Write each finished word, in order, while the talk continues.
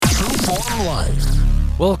Trueform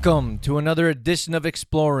Life. Welcome to another edition of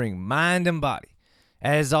Exploring Mind and Body.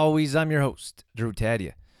 As always, I'm your host, Drew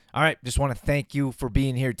Tadia. All right, just want to thank you for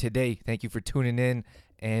being here today. Thank you for tuning in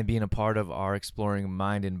and being a part of our Exploring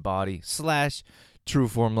Mind and Body /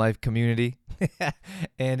 Trueform Life community.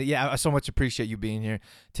 And yeah, I so much appreciate you being here.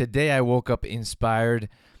 Today I woke up inspired,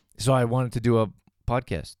 so I wanted to do a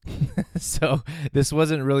podcast. So this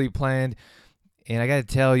wasn't really planned, and I got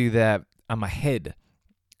to tell you that I'm ahead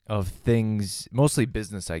of things, mostly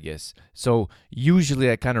business, I guess. So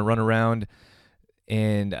usually I kind of run around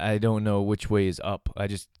and I don't know which way is up. I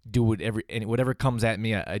just do it and whatever comes at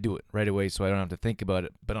me, I do it right away, so I don't have to think about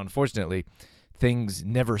it. But unfortunately, things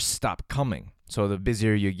never stop coming. So the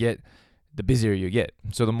busier you get, the busier you get.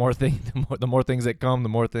 So the more things that come, the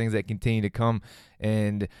more things that continue to come.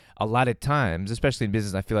 And a lot of times, especially in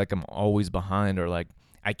business, I feel like I'm always behind, or like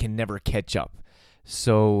I can never catch up.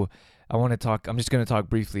 So I'm just going to talk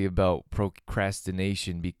briefly about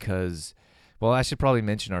procrastination because, well, I should probably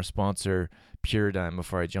mention our sponsor, Paradigm,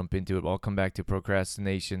 before I jump into it. I'll come back to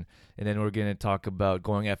procrastination, and then we're going to talk about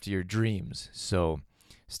going after your dreams. So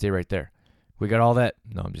stay right there. We got all that?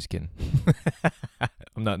 No, I'm just kidding.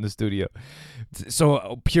 I'm not in the studio.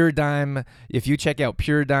 So Paradigm, if you check out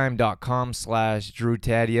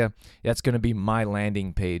paradigm.com/DrewTadia, that's going to be my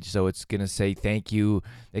landing page. So it's going to say, thank you,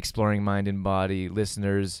 Exploring Mind and Body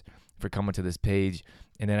listeners, for coming to this page.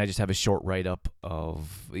 And then I just have a short write-up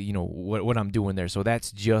of, what I'm doing there. So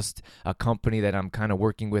that's just a company that I'm kind of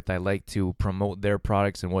working with. I like to promote their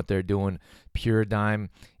products and what they're doing. Paradigm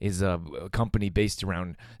is a company based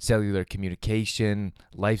around cellular communication,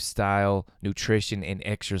 lifestyle, nutrition, and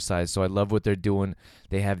exercise. So I love what they're doing.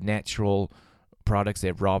 They have natural products. They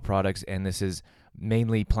have raw products. And this is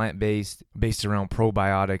mainly plant-based, based around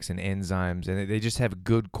probiotics and enzymes. And they just have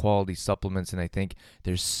good quality supplements. And I think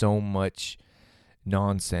there's so much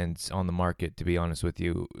nonsense on the market, to be honest with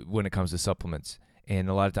you, when it comes to supplements. And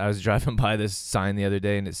a lot of times I was driving by this sign the other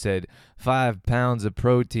day and it said 5 pounds of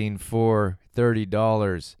protein for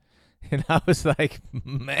 $30. And I was like,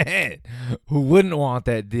 man, who wouldn't want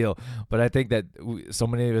that deal? But I think that so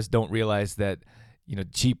many of us don't realize that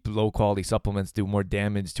cheap, low-quality supplements do more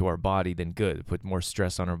damage to our body than good, put more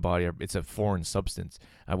stress on our body. It's a foreign substance.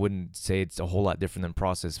 I wouldn't say it's a whole lot different than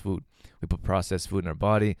processed food. We put processed food in our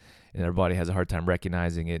body, and our body has a hard time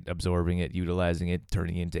recognizing it, absorbing it, utilizing it,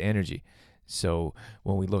 turning it into energy. So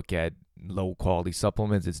when we look at low-quality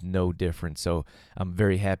supplements, it's no different. So I'm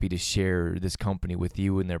very happy to share this company with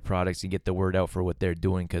you and their products and get the word out for what they're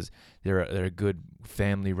doing, because they're a good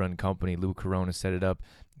family-run company. Lou Corona set it up.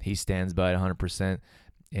 He stands by it 100%,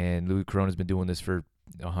 and Louis Corona's been doing this for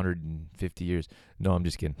 150 years. No, I'm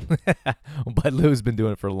just kidding. But Lou's been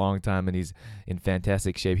doing it for a long time, and he's in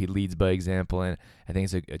fantastic shape. He leads by example, and I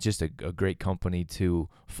think it's just a great company to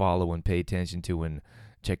follow and pay attention to, and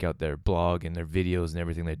check out their blog and their videos and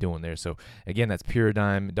everything they're doing there. So again, that's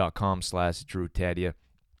paradigm.com/DrewTadia.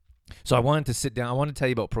 So I wanted to sit down. I want to tell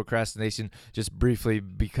you about procrastination just briefly,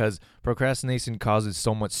 because procrastination causes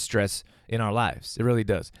so much stress in our lives. It really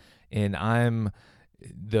does. And I'm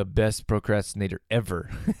the best procrastinator ever.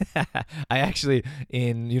 I actually,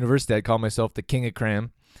 in university, I'd call myself the king of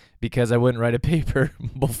cram, because I wouldn't write a paper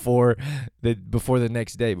before the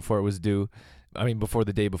next day, before it was due. I mean, before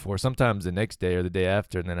the day before. Sometimes the next day or the day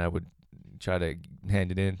after, and then I would try to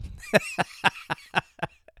hand it in.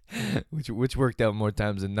 which worked out more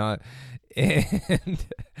times than not. And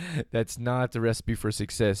that's not the recipe for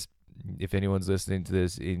success. If anyone's listening to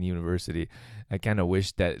this in university, I kind of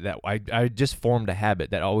wish that I just formed a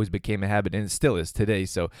habit that always became a habit, and it still is today.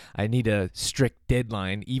 So I need a strict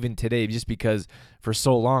deadline even today, just because for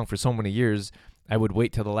so long, for so many years, I would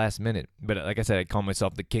wait till the last minute. But like I said, I call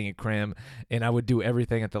myself the king of cram, and I would do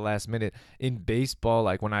everything at the last minute. In baseball,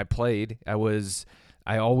 like when I played, I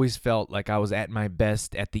always felt like I was at my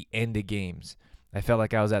best at the end of games. I felt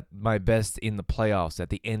like I was at my best in the playoffs at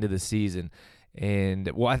the end of the season. And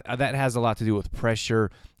that has a lot to do with pressure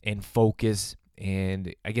and focus.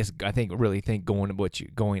 And I think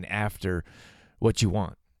going after what you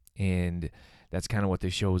want. And that's kind of what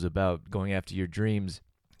this show is about, going after your dreams.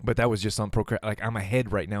 But that was just some like I'm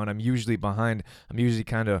ahead right now, and I'm usually behind. I'm usually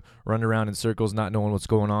kind of running around in circles, not knowing what's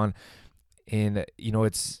going on. And,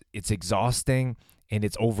 it's exhausting. And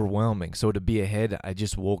it's overwhelming. So to be ahead, I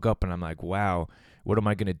just woke up and I'm like, wow, what am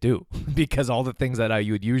I going to do? Because all the things that I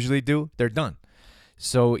would usually do, they're done.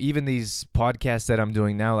 So even these podcasts that I'm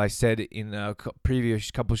doing now, I said in a previous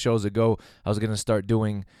couple shows ago, I was going to start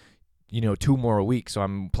doing, 2 more a week. So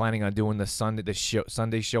I'm planning on doing the Sunday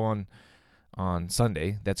show on on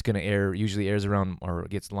Sunday. That's going to usually airs around or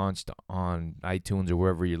gets launched on iTunes or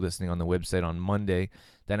wherever you're listening on the website on Monday.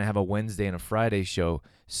 Then I have a Wednesday and a Friday show.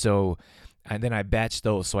 So, and then I batch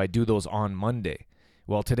those. So I do those on Monday.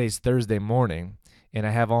 Well, today's Thursday morning, and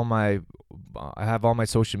I have all my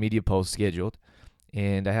social media posts scheduled,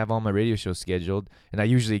 and I have all my radio shows scheduled, and I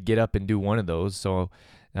usually get up and do one of those. So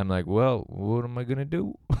I'm like, well, what am I going to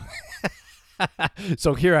do?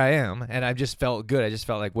 So here I am, and I just felt good. I just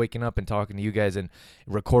felt like waking up and talking to you guys and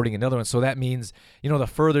recording another one. So that means, the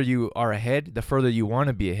further you are ahead, the further you want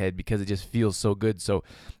to be ahead, because it just feels so good. So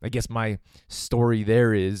I guess my story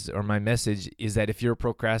there is, or my message is, that if you're a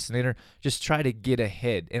procrastinator, just try to get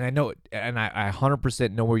ahead. And I know, and I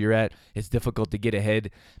 100% know where you're at. It's difficult to get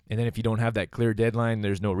ahead. And then if you don't have that clear deadline,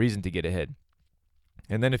 there's no reason to get ahead.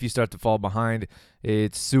 And then if you start to fall behind,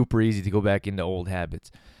 it's super easy to go back into old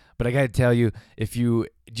habits. But I got to tell you, if you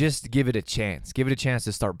just give it a chance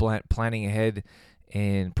to start planning ahead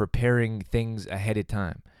and preparing things ahead of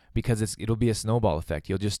time, because it'll be a snowball effect.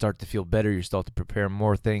 You'll just start to feel better. You'll start to prepare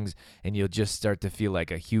more things, and you'll just start to feel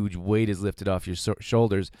like a huge weight is lifted off your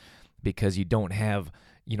shoulders, because you don't have,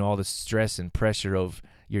 all the stress and pressure of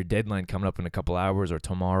your deadline coming up in a couple hours or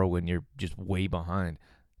tomorrow when you're just way behind.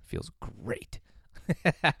 It feels great.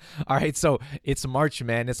 All right, so it's March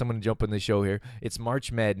Madness. I'm going to jump in the show here. It's March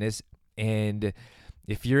Madness, and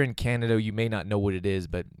if you're in Canada, you may not know what it is,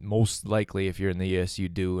 but most likely if you're in the U.S., you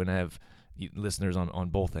do, and I have listeners on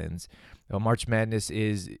both ends. March Madness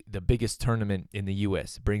is the biggest tournament in the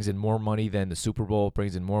U.S. It brings in more money than the Super Bowl,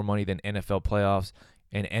 brings in more money than NFL playoffs,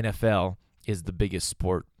 and NFL is the biggest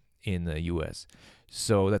sport in the U.S.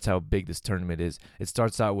 So that's how big this tournament is. It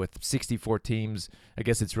starts out with 64 teams. I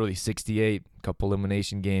guess it's really 68, a couple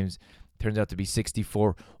elimination games. Turns out to be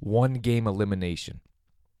 64, one-game elimination.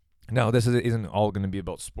 Now, this isn't all going to be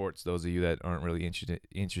about sports, those of you that aren't really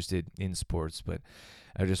interested in sports, but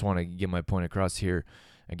I just want to get my point across here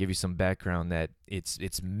and give you some background that it's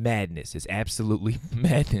madness. It's absolutely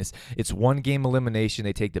madness. It's one-game elimination.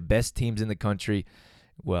 They take the best teams in the country.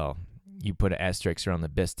 Well, you put an asterisk around the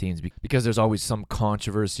best teams because there's always some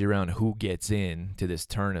controversy around who gets in to this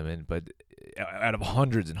tournament. But out of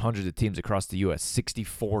hundreds and hundreds of teams across the U.S.,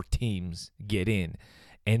 64 teams get in.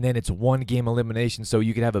 And then it's one-game elimination, so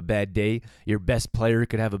you could have a bad day. Your best player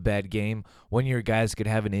could have a bad game. One of your guys could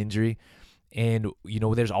have an injury. And,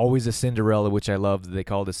 there's always a Cinderella, which I love. They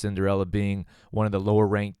call the Cinderella being one of the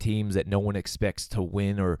lower-ranked teams that no one expects to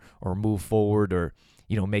win or move forward, or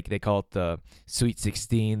they call it the Sweet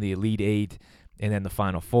 16, the Elite 8, and then the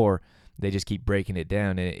Final Four. They just keep breaking it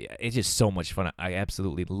down, and it's just so much fun. I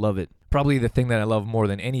absolutely love it. Probably the thing that I love more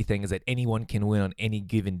than anything is that anyone can win on any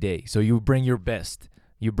given day. So you bring your best.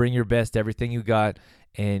 You bring your best, everything you got,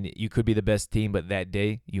 and you could be the best team, but that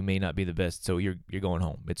day you may not be the best, so you're going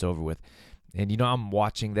home. It's over with. And, I'm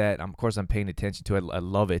watching that. Of course, I'm paying attention to it. I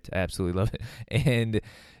love it. I absolutely love it. And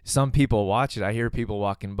some people watch it. I hear people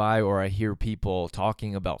walking by, or I hear people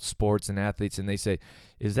talking about sports and athletes, and they say,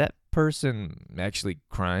 is that person actually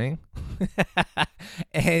crying?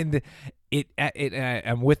 And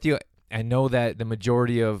I'm with you. I know that the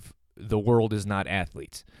majority of the world is not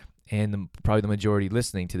athletes, and probably the majority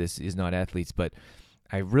listening to this is not athletes, but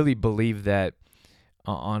I really believe that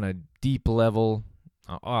on a deep level,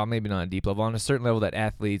 maybe not a deep level, on a certain level, that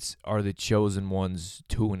athletes are the chosen ones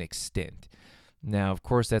to an extent. Now, of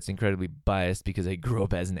course, that's incredibly biased because I grew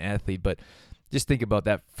up as an athlete, but just think about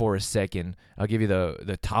that for a second. I'll give you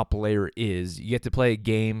the top layer is you get to play a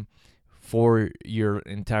game for your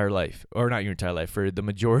entire life, or not your entire life, for the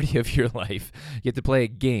majority of your life. You get to play a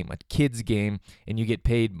game, a kid's game, and you get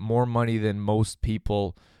paid more money than most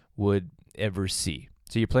people would ever see.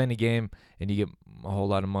 So you're playing a game, and you get a whole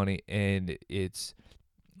lot of money, and it's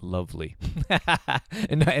lovely.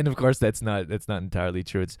 and of course that's not entirely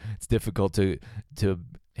true. It's difficult to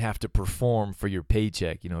have to perform for your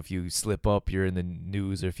paycheck. If you slip up, you're in the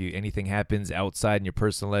news, or if anything happens outside in your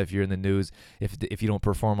personal life, you're in the news. If you don't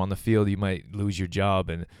perform on the field, you might lose your job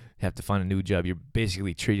and have to find a new job. You're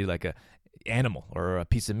basically treated like a animal or a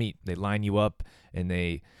piece of meat. They line you up and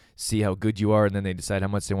they see how good you are, and then they decide how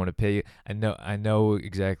much they want to pay you. I know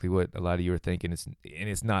exactly what a lot of you are thinking.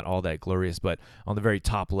 It's not all that glorious, but on the very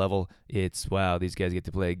top level, it's wow, these guys get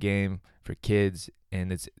to play a game for kids,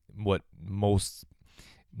 and it's what most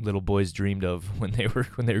little boys dreamed of when they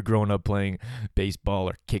were growing up playing baseball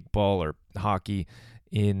or kickball or hockey.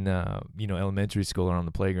 in elementary school or on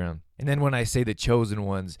the playground. And then when I say the chosen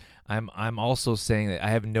ones, I'm also saying that I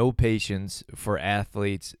have no patience for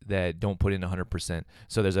athletes that don't put in 100%.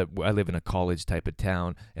 So I live in a college type of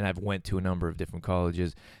town, and I've went to a number of different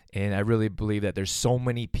colleges, and I really believe that there's so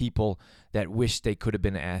many people that wish they could have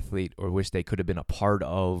been an athlete or wish they could have been a part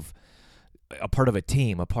of a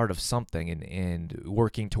team, a part of something, and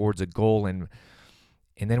working towards a goal.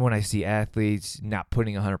 And then when I see athletes not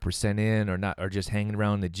putting 100% in, or just hanging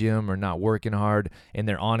around the gym, or not working hard, and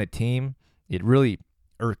they're on a team, it really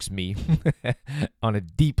irks me on a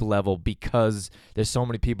deep level, because there's so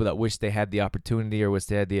many people that wish they had the opportunity or wish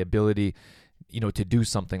they had the ability, to do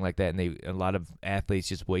something like that. And a lot of athletes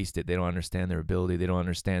just waste it. They don't understand their ability. They don't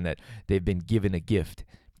understand that they've been given a gift,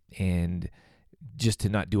 and just to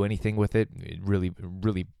not do anything with it, it really,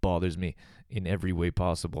 really bothers me in every way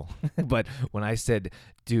possible. But when I said,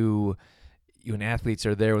 when athletes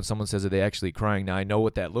are there, when someone says, are they actually crying? Now I know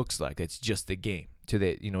what that looks like. It's just a game to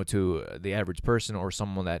the average person, or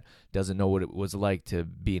someone that doesn't know what it was like to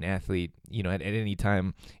be an athlete, at any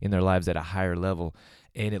time in their lives at a higher level.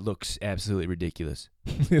 And it looks absolutely ridiculous.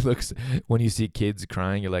 It looks, when you see kids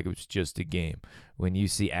crying, you're like, it's just a game. When you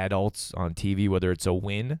see adults on TV, whether it's a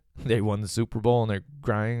win, they won the Super Bowl and they're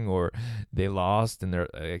crying, or they lost and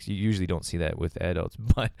you usually don't see that with adults.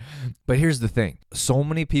 But here's the thing. So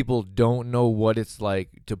many people don't know what it's like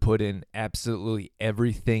to put in absolutely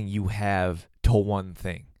everything you have to one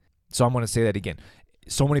thing. So I'm going to say that again.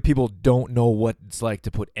 So many people don't know what it's like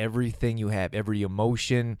to put everything you have, every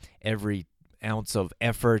emotion, every ounce of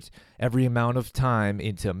effort, every amount of time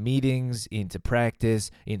into meetings, into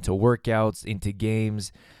practice, into workouts, into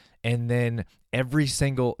games, and then every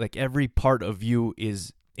part of you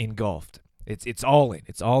is engulfed. It's all in.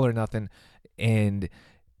 It's all or nothing, and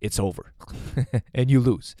it's over. And you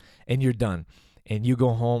lose, and you're done. And you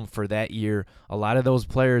go home for that year. A lot of those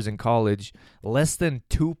players in college, less than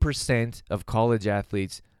 2% of college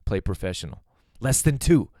athletes play professional. Less than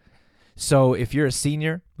 2%. So if you're a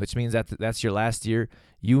senior, which means that's your last year,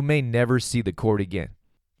 you may never see the court again.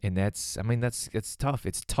 And that's tough.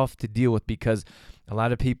 It's tough to deal with, because a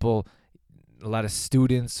lot of people, a lot of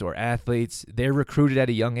students or athletes, they're recruited at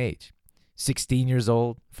a young age. 16 years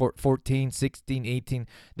old, 14, 16, 18,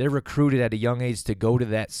 they're recruited at a young age to go to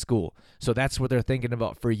that school. So that's what they're thinking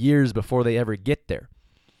about for years before they ever get there.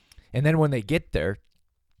 And then when they get there,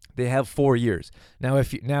 they have 4 years. Now,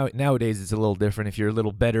 nowadays it's a little different. If you're a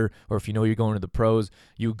little better, or if you're going to the pros,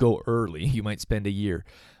 you go early. You might spend a year.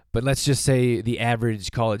 But let's just say the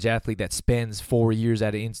average college athlete that spends 4 years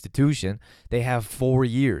at an institution, they have 4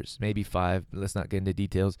 years, maybe 5. Let's not get into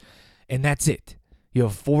details. And that's it. You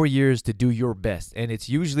have 4 years to do your best, and it's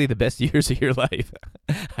usually the best years of your life.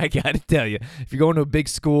 I got to tell you, if you're going to a big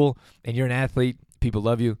school and you're an athlete, people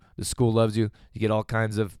love you. The school loves you. You get all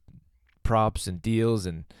kinds of props and deals,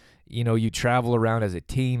 and you travel around as a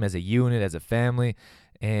team, as a unit, as a family,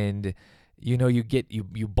 and you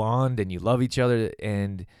bond and you love each other,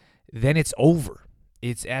 and then it's over.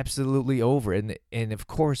 It's absolutely over. And of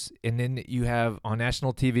course, and then you have on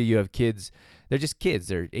national TV, you have kids. They're just kids.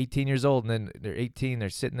 They're 18 years old, and then they're 18. They're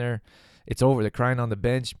sitting there. It's over. They're crying on the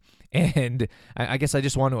bench. And I guess I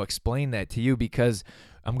just want to explain that to you, because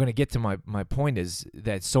I'm going to get to my point, is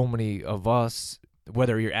that so many of us,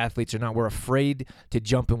 whether you're athletes or not, we're afraid to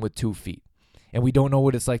jump in with 2 feet. And we don't know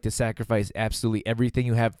what it's like to sacrifice absolutely everything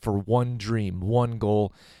you have for one dream, one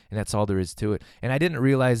goal, and that's all there is to it. And I didn't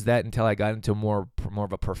realize that until I got into more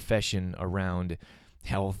of a profession around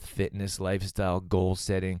health, fitness, lifestyle, goal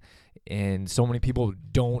setting. And so many people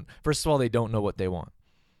first of all, they don't know what they want.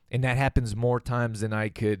 And that happens more times than I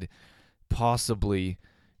could possibly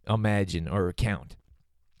imagine or count.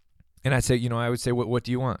 And I would say, what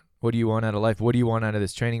do you want? What do you want out of life? What do you want out of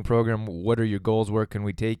this training program? What are your goals? Where can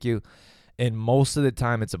we take you? And most of the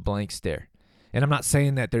time, it's a blank stare. And I'm not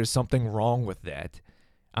saying that there's something wrong with that.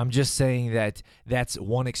 I'm just saying that that's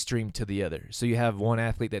one extreme to the other. So you have one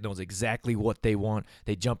athlete that knows exactly what they want.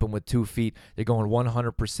 They jump in with 2 feet. They're going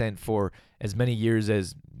 100% for as many years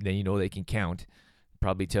as they can count.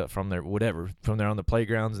 Probably from they're on the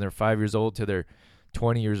playgrounds and they're 5 years old to they're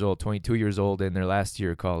 20 years old, 22 years old in their last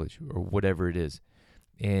year of college, or whatever it is.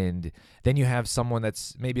 And then you have someone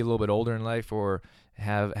that's maybe a little bit older in life, or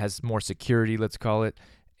has more security, let's call it,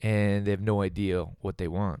 and they have no idea what they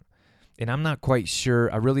want. And I'm not quite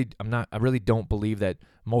sure. I really don't believe that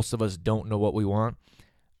most of us don't know what we want.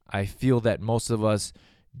 I feel that most of us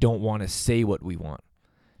don't want to say what we want,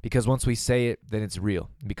 because once we say it, then it's real.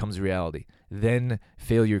 It becomes reality. Then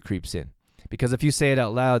failure creeps in. Because if you say it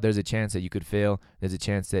out loud, there's a chance that you could fail. There's a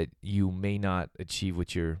chance that you may not achieve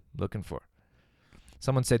what you're looking for.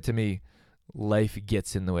 Someone said to me, life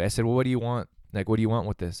gets in the way. I said, well, what do you want? Like, what do you want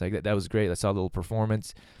with this? Like, that was great. I saw a little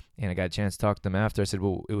performance, and I got a chance to talk to them after. I said,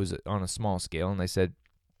 well, it was on a small scale, and they said,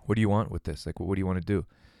 what do you want with this? Like, what do you want to do?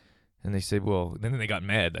 And they said, well, then they got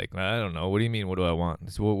mad. Like, I don't know. What do you mean, what do I want? I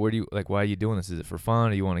said, well, why are you doing this? Is it for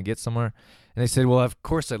fun? Or you want to get somewhere? And they said, well, of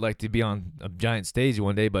course I'd like to be on a giant stage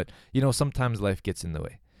one day, but, sometimes life gets in the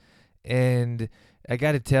way. And I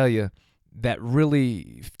got to tell you, that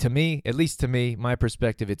really, to me, at least to me, my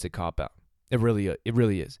perspective, it's a cop-out. It really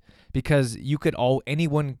is. Because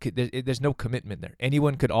there's no commitment there.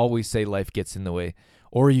 Anyone could always say life gets in the way.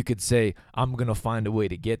 Or you could say, I'm going to find a way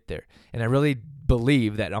to get there. And I really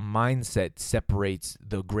believe that a mindset separates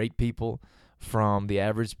the great people from the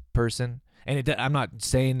average person. And I'm not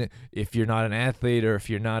saying if you're not an athlete or if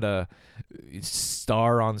you're not a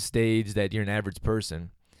star on stage that you're an average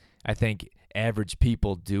person. I think average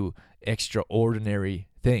people do extraordinary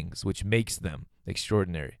things, which makes them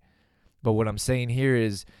extraordinary. But what I'm saying here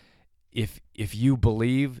is if you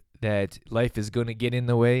believe that life is going to get in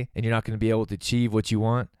the way and you're not going to be able to achieve what you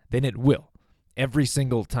want, then it will. Every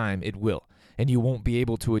single time it will. And you won't be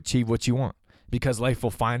able to achieve what you want because life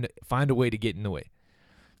will find a way to get in the way.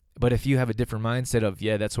 But if you have a different mindset of,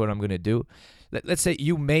 yeah, that's what I'm going to do. Let's say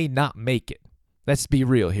you may not make it. Let's be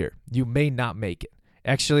real here. You may not make it.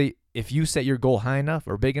 Actually, if you set your goal high enough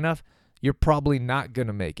or big enough, you're probably not going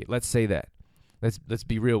to make it. Let's say that. Let's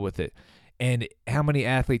be real with it. And how many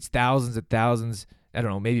athletes, thousands of thousands, I don't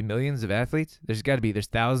know, maybe millions of athletes? There's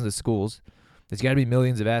thousands of schools. There's got to be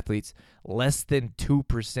millions of athletes. Less than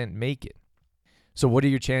 2% make it. So what are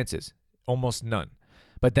your chances? Almost none.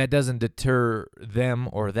 But that doesn't deter them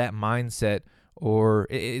or that mindset, or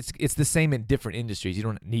it's the same in different industries. You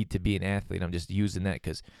don't need to be an athlete. I'm just using that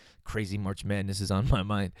because crazy March Madness is on my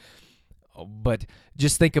mind. But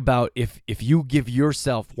just think about if you give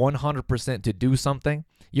yourself 100% to do something,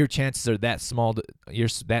 your chances are that small. You're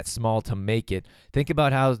that small to make it. Think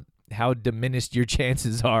about how diminished your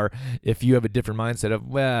chances are if you have a different mindset of,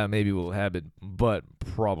 well, maybe we'll have it, but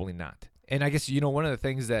probably not. And I guess one of the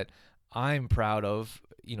things that I'm proud of,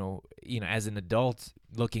 as an adult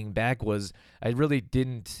looking back, was I really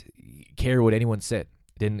didn't care what anyone said.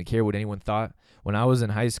 Didn't care what anyone thought. When I was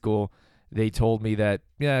in high school, they told me that,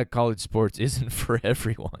 yeah, college sports isn't for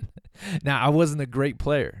everyone. Now, I wasn't a great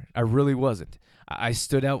player. I really wasn't. I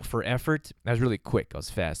stood out for effort. I was really quick. I was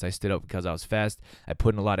fast. I stood out because I was fast. I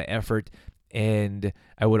put in a lot of effort, and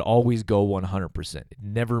I would always go 100%. It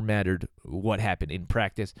never mattered what happened in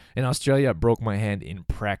practice. In Australia, I broke my hand in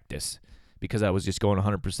practice because I was just going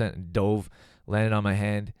 100% and dove, landed on my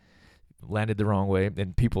hand, landed the wrong way,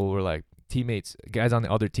 and people were like, teammates, guys on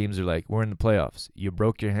the other teams are like, we're in the playoffs. You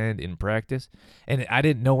broke your hand in practice. And I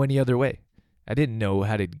didn't know any other way. I didn't know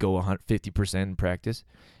how to go 50% in practice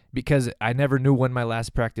because I never knew when my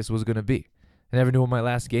last practice was going to be. I never knew when my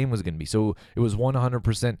last game was going to be. So it was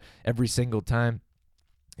 100% every single time.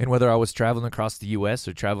 And whether I was traveling across the U.S.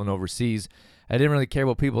 or traveling overseas, I didn't really care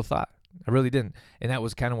what people thought. I really didn't. And that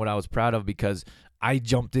was kind of what I was proud of because I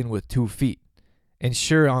jumped in with 2 feet. And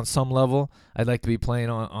sure, on some level, I'd like to be playing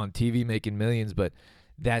on TV, making millions, but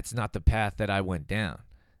that's not the path that I went down.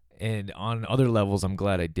 And on other levels, I'm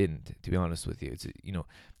glad I didn't, to be honest with you.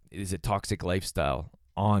 It's a toxic lifestyle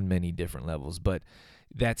on many different levels, but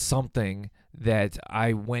that's something that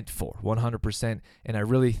I went for 100%. And I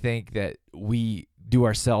really think that we do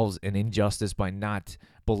ourselves an injustice by not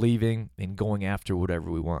believing and going after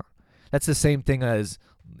whatever we want. That's the same thing as,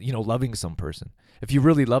 loving some person. If you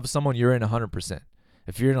really love someone, you're in 100%.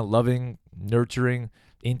 If you're in a loving, nurturing,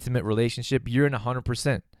 intimate relationship, you're in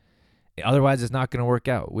 100%. Otherwise, it's not going to work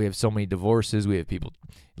out. We have so many divorces. We have people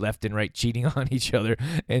left and right cheating on each other.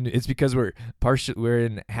 And it's because we're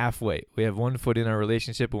in halfway. We have 1 foot in our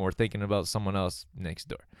relationship and we're thinking about someone else next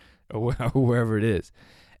door or wherever it is.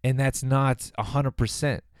 And that's not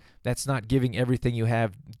 100%. That's not giving everything you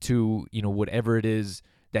have to, whatever it is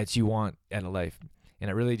that you want out of life. And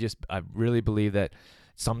I really believe that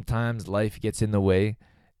sometimes life gets in the way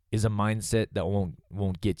is a mindset that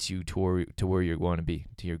won't get you to where you're going to be,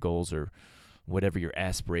 to your goals or whatever your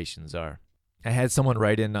aspirations are. I had someone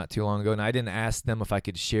write in not too long ago, and I didn't ask them if I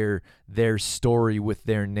could share their story with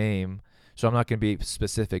their name, so I'm not going to be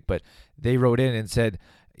specific, but they wrote in and said,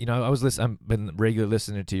 I've been a regular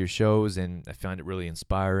listener to your shows, and I found it really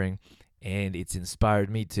inspiring, and it's inspired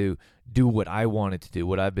me to do what I wanted to do,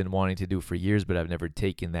 what I've been wanting to do for years, but I've never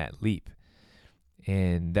taken that leap.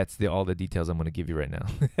 And that's all the details I'm going to give you right now.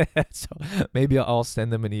 So maybe I'll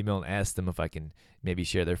send them an email and ask them if I can maybe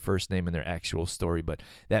share their first name and their actual story. But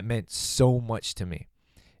that meant so much to me.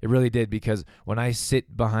 It really did, because when I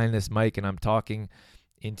sit behind this mic and I'm talking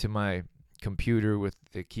into my computer with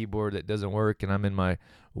the keyboard that doesn't work, and I'm in my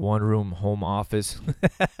one-room home office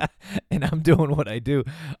and I'm doing what I do,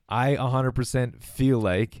 I 100% feel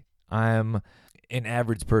like I'm an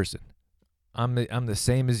average person. I'm the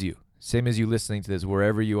same as you. Same as you listening to this,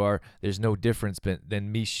 wherever you are. There's no difference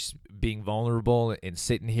than me being vulnerable and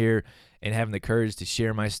sitting here and having the courage to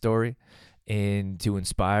share my story and to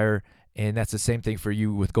inspire. And that's the same thing for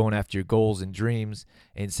you with going after your goals and dreams.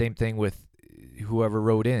 And same thing with whoever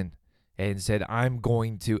wrote in and said, I'm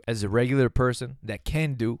going to, as a regular person that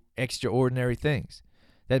can do extraordinary things.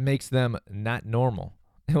 That makes them not normal.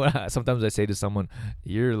 Sometimes I say to someone,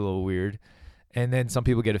 you're a little weird. And then some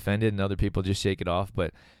people get offended and other people just shake it off.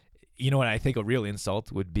 But you know what? I think a real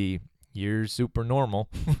insult would be, you're super normal.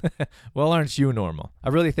 Well, aren't you normal? I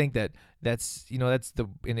really think that's a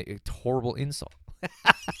horrible insult.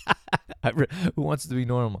 Who wants to be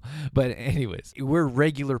normal? But anyways, we're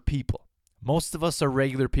regular people. Most of us are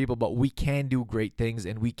regular people, but we can do great things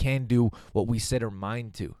and we can do what we set our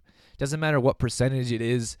mind to. Doesn't matter what percentage it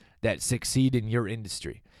is that succeed in your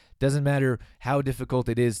industry. Doesn't matter how difficult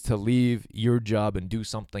it is to leave your job and do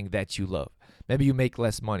something that you love. Maybe you make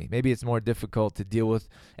less money. Maybe it's more difficult to deal with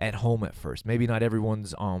at home at first. Maybe not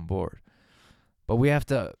everyone's on board. But we have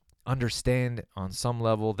to understand on some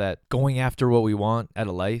level that going after what we want out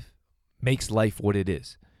of life makes life what it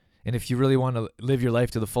is. And if you really want to live your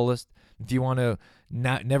life to the fullest, if you want to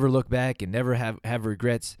never look back and never have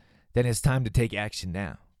regrets, then it's time to take action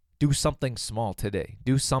now. Do something small today.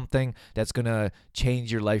 Do something that's going to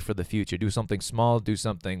change your life for the future. Do something small, do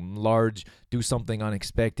something large, do something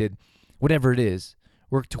unexpected. Whatever it is,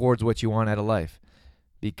 work towards what you want out of life.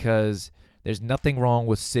 Because there's nothing wrong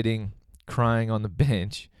with sitting crying on the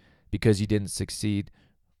bench because you didn't succeed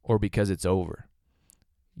or because it's over.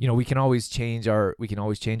 You know, we can always change our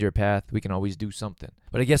path. We can always do something.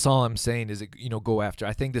 But I guess all I'm saying is, go after.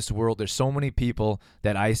 I think this world, there's so many people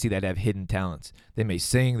that I see that have hidden talents. They may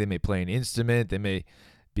sing, they may play an instrument, they may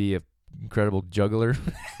be an incredible juggler.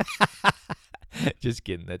 Just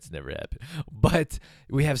kidding, that's never happened. But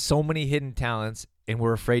we have so many hidden talents and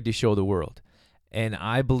we're afraid to show the world. And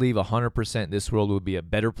I believe 100% this world would be a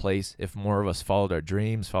better place if more of us followed our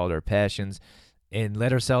dreams, followed our passions, and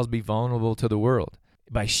let ourselves be vulnerable to the world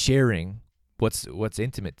by sharing what's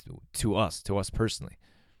intimate to us personally,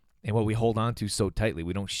 and what we hold on to so tightly.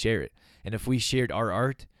 We don't share it. And if we shared our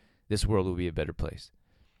art, this world would be a better place.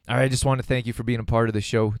 All right, I just want to thank you for being a part of the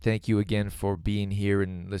show. Thank you again for being here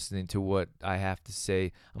and listening to what I have to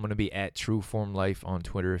say. I'm going to be at Trueform Life on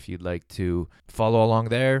Twitter if you'd like to follow along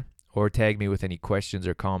there or tag me with any questions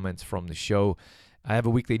or comments from the show. I have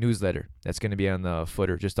a weekly newsletter that's going to be on the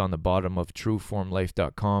footer, just on the bottom of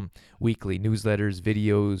trueformlife.com. Weekly newsletters,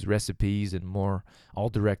 videos, recipes, and more, all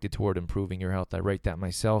directed toward improving your health. I write that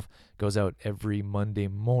myself. Goes out every Monday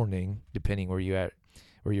morning, depending where you're at.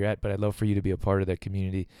 But I'd love for you to be a part of that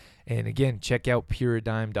community. And again, check out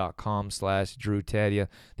pureadime.com/DrewTadia.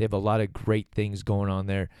 They have a lot of great things going on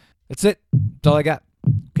there. That's it. That's all I got.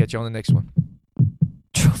 Catch you on the next one.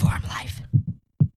 Trueform Life.